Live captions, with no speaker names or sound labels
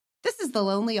is The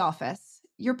Lonely Office,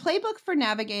 your playbook for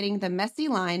navigating the messy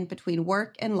line between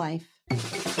work and life.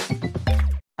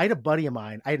 I had a buddy of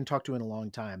mine I hadn't talked to in a long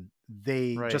time.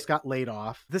 They just got laid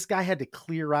off. This guy had to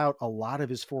clear out a lot of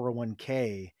his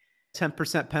 401k.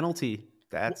 10% penalty.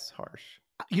 That's harsh.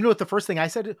 You know what the first thing I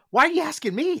said? Why are you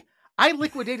asking me? I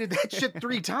liquidated that shit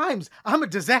 3 times. I'm a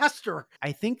disaster.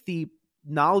 I think the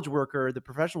knowledge worker, the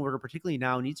professional worker, particularly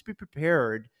now, needs to be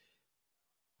prepared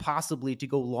possibly to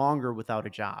go longer without a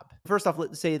job. First off,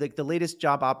 let's say like the latest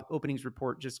job openings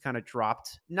report just kind of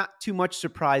dropped. Not too much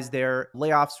surprise there.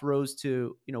 Layoffs rose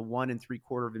to 1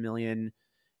 3/4 million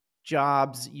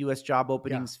jobs. U.S. job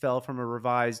openings fell from a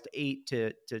revised 8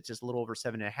 to just a little over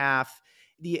 7.5.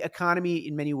 The economy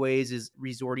in many ways is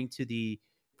resorting to the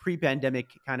pre-pandemic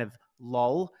kind of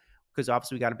lull, because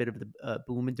obviously we got a bit of the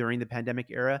boom during the pandemic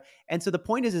era. And so the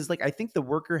point is like, I think the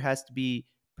worker has to be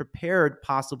prepared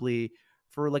possibly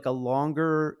for like a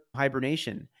longer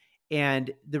hibernation.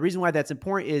 And the reason why that's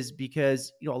important is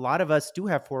because, a lot of us do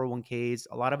have 401ks.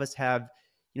 A lot of us have,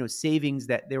 savings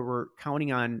that they were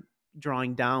counting on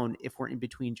drawing down if we're in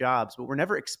between jobs, but we're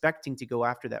never expecting to go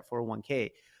after that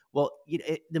 401k. Well,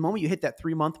 the moment you hit that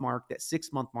 3-month mark, that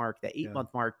 6-month mark, that 8-month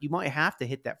mark, you might have to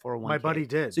hit that 401k. My buddy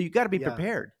did. So you got to be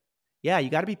prepared. Yeah,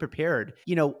 you got to be prepared.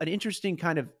 An interesting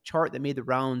kind of chart that made the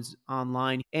rounds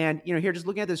online. And, here, just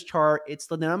looking at this chart, it's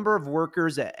the number of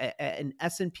workers at an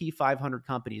S&P 500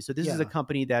 company. So this is a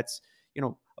company that's,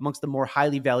 amongst the more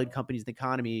highly valued companies in the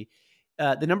economy.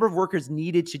 The number of workers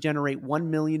needed to generate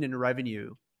 1 million in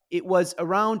revenue. It was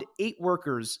around 8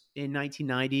 workers in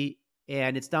 1990.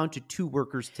 And it's down to 2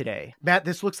 workers today. Matt,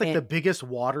 this looks like the biggest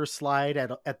water slide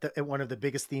at one of the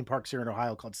biggest theme parks here in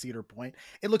Ohio called Cedar Point.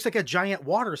 It looks like a giant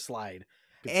water slide.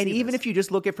 And even if you just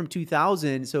look at from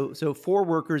 2000, so 4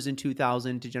 workers in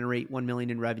 2000 to generate 1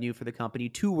 million in revenue for the company,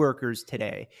 2 workers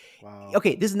today. Wow.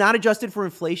 Okay, this is not adjusted for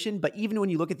inflation, but even when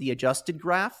you look at the adjusted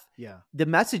graph, the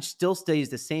message still stays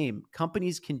the same.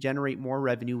 Companies can generate more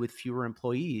revenue with fewer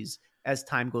employees as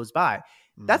time goes by.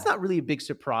 That's not really a big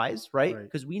surprise, right?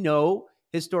 Because we know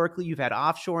historically you've had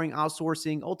offshoring,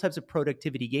 outsourcing, all types of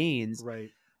productivity gains. Right.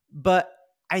 But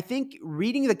I think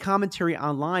reading the commentary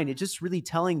online, it's just really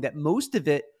telling that most of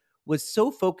it was so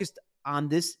focused on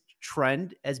this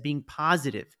trend as being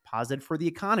positive for the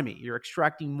economy. You're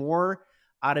extracting more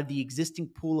out of the existing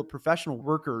pool of professional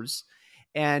workers,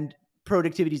 and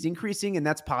productivity is increasing, and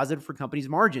that's positive for companies'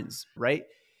 margins, right?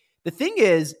 The thing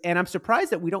is, and I'm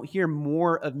surprised that we don't hear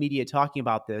more of media talking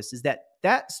about this, is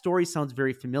that story sounds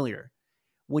very familiar.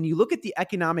 When you look at the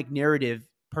economic narrative,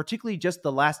 particularly just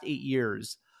the last 8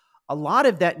 years, a lot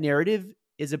of that narrative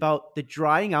is about the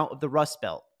drying out of the Rust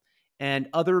Belt and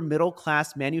other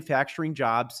middle-class manufacturing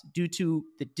jobs due to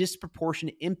the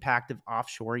disproportionate impact of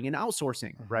offshoring and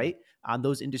outsourcing, right, on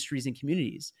those industries and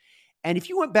communities. And if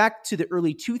you went back to the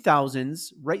early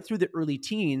 2000s, right through the early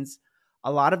teens,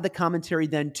 a lot of the commentary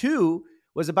then too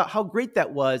was about how great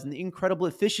that was and the incredible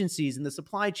efficiencies in the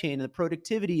supply chain and the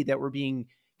productivity that were being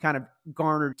kind of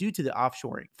garnered due to the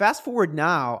offshoring. Fast forward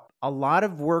now, a lot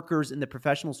of workers in the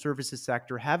professional services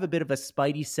sector have a bit of a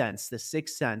spidey sense, the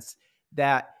sixth sense,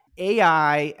 that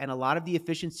AI and a lot of the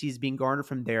efficiencies being garnered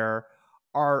from there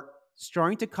are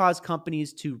starting to cause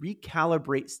companies to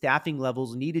recalibrate staffing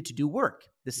levels needed to do work,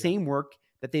 the same work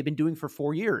that they've been doing for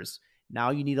 4 years.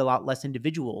 Now you need a lot less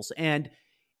individuals. And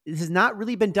this has not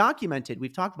really been documented.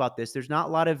 We've talked about this. There's not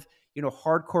a lot of,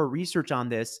 hardcore research on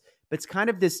this, but it's kind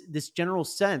of this general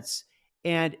sense.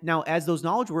 And now as those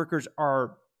knowledge workers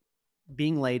are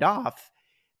being laid off,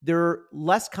 they're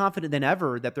less confident than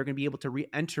ever that they're going to be able to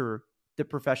re-enter the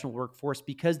professional workforce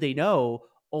because they know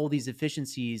all these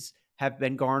efficiencies have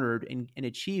been garnered and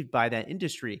achieved by that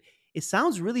industry. It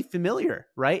sounds really familiar,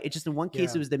 right? It's just in one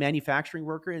case, it was the manufacturing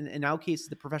worker, and in our case,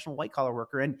 the professional white collar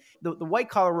worker. And the white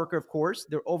collar worker, of course,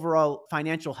 their overall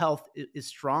financial health is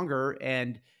stronger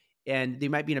and they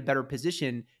might be in a better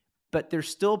position, but they're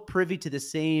still privy to the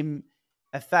same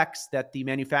effects that the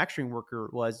manufacturing worker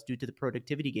was due to the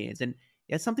productivity gains. And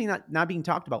it's something not being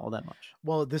talked about all that much.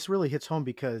 Well, this really hits home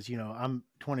because, I'm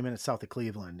 20 minutes south of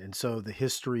Cleveland. And so the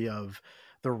history of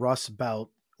the Rust Belt,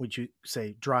 would you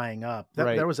say, drying up,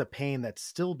 there was a pain that's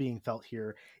still being felt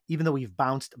here, even though we've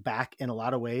bounced back in a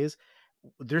lot of ways.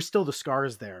 There's still the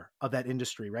scars there of that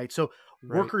industry, right? So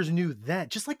workers knew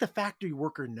that, just like the factory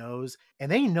worker knows,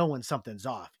 and they know when something's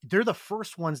off. They're the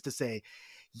first ones to say,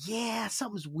 yeah,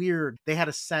 something's weird. They had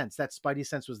a sense, that spidey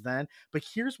sense was then. But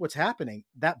here's what's happening.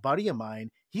 That buddy of mine,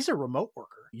 he's a remote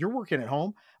worker. You're working at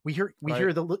home. We hear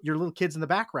your little kids in the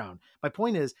background. My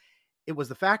point is, it was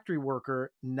the factory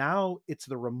worker. Now it's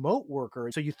the remote worker.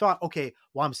 So you thought, okay,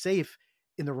 well, I'm safe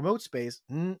in the remote space.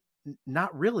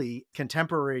 not really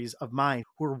contemporaries of mine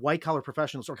who are white collar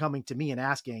professionals are coming to me and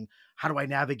asking, how do I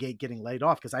navigate getting laid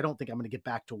off? Because I don't think I'm going to get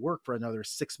back to work for another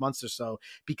 6 months or so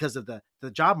because of the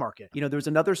job market. You know, there's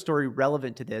another story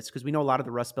relevant to this because we know a lot of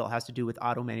the Rust Belt has to do with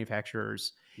auto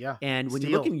manufacturers. Yeah. And when you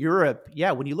look in Europe,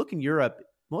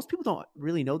 most people don't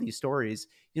really know these stories.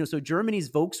 You know, so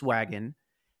Germany's Volkswagen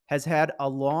has had a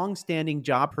long-standing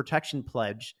job protection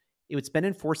pledge. It's been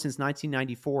in force since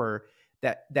 1994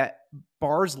 that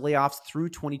bars layoffs through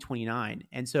 2029.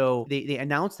 And so they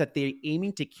announced that they're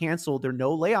aiming to cancel their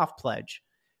no layoff pledge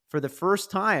for the first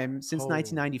time since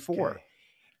 1994. Okay.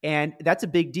 And that's a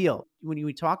big deal. When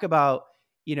we talk about,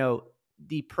 you know,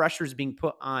 the pressures being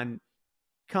put on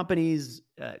companies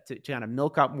to kind of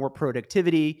milk out more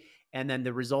productivity and then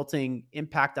the resulting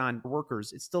impact on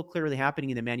workers, it's still clearly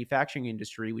happening in the manufacturing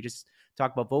industry. We just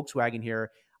talked about Volkswagen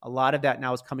here. A lot of that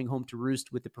now is coming home to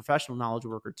roost with the professional knowledge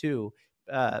worker too,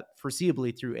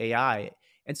 foreseeably through AI.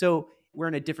 And so we're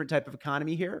in a different type of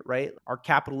economy here, right? Our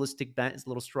capitalistic bent is a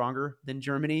little stronger than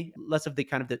Germany, less of the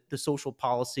kind of the social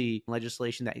policy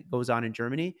legislation that goes on in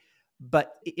Germany.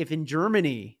 But if in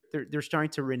Germany, they're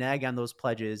starting to renege on those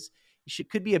pledges, it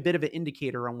could be a bit of an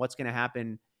indicator on what's going to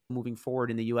happen moving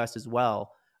forward in the US as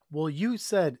well. Well, you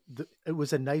said it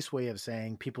was a nice way of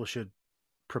saying people should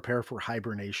prepare for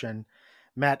hibernation.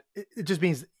 Matt, it just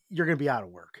means you're going to be out of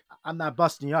work. I'm not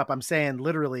busting you up. I'm saying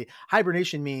literally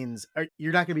hibernation means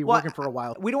you're not going to be working for a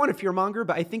while. We don't want to fearmonger,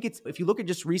 but I think if you look at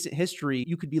just recent history,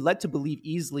 you could be led to believe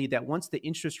easily that once the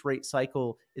interest rate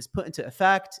cycle is put into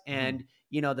effect and,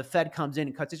 you know, the Fed comes in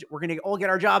and cuts it, we're going to all get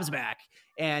our jobs back.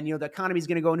 And, you know, the economy is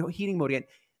going to go into heating mode again.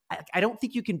 I don't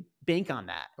think you can bank on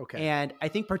that. Okay. And I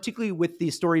think particularly with the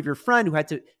story of your friend who had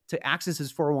to access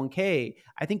his 401k,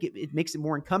 I think it makes it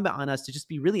more incumbent on us to just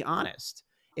be really honest.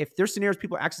 If there's scenarios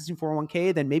people are accessing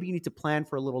 401k, then maybe you need to plan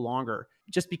for a little longer.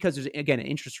 Just because there's, again, an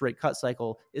interest rate cut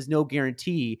cycle is no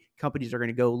guarantee companies are going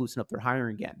to go loosen up their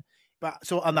hiring again. But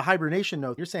so on the hibernation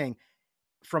note, you're saying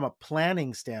from a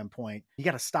planning standpoint, you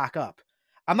got to stock up.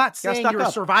 I'm not saying you're a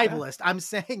survivalist. Yeah. I'm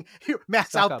saying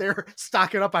Matt's out there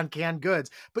stocking up on canned goods,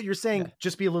 but you're saying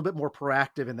just be a little bit more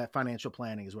proactive in that financial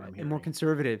planning is what I'm hearing. And more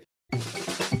conservative.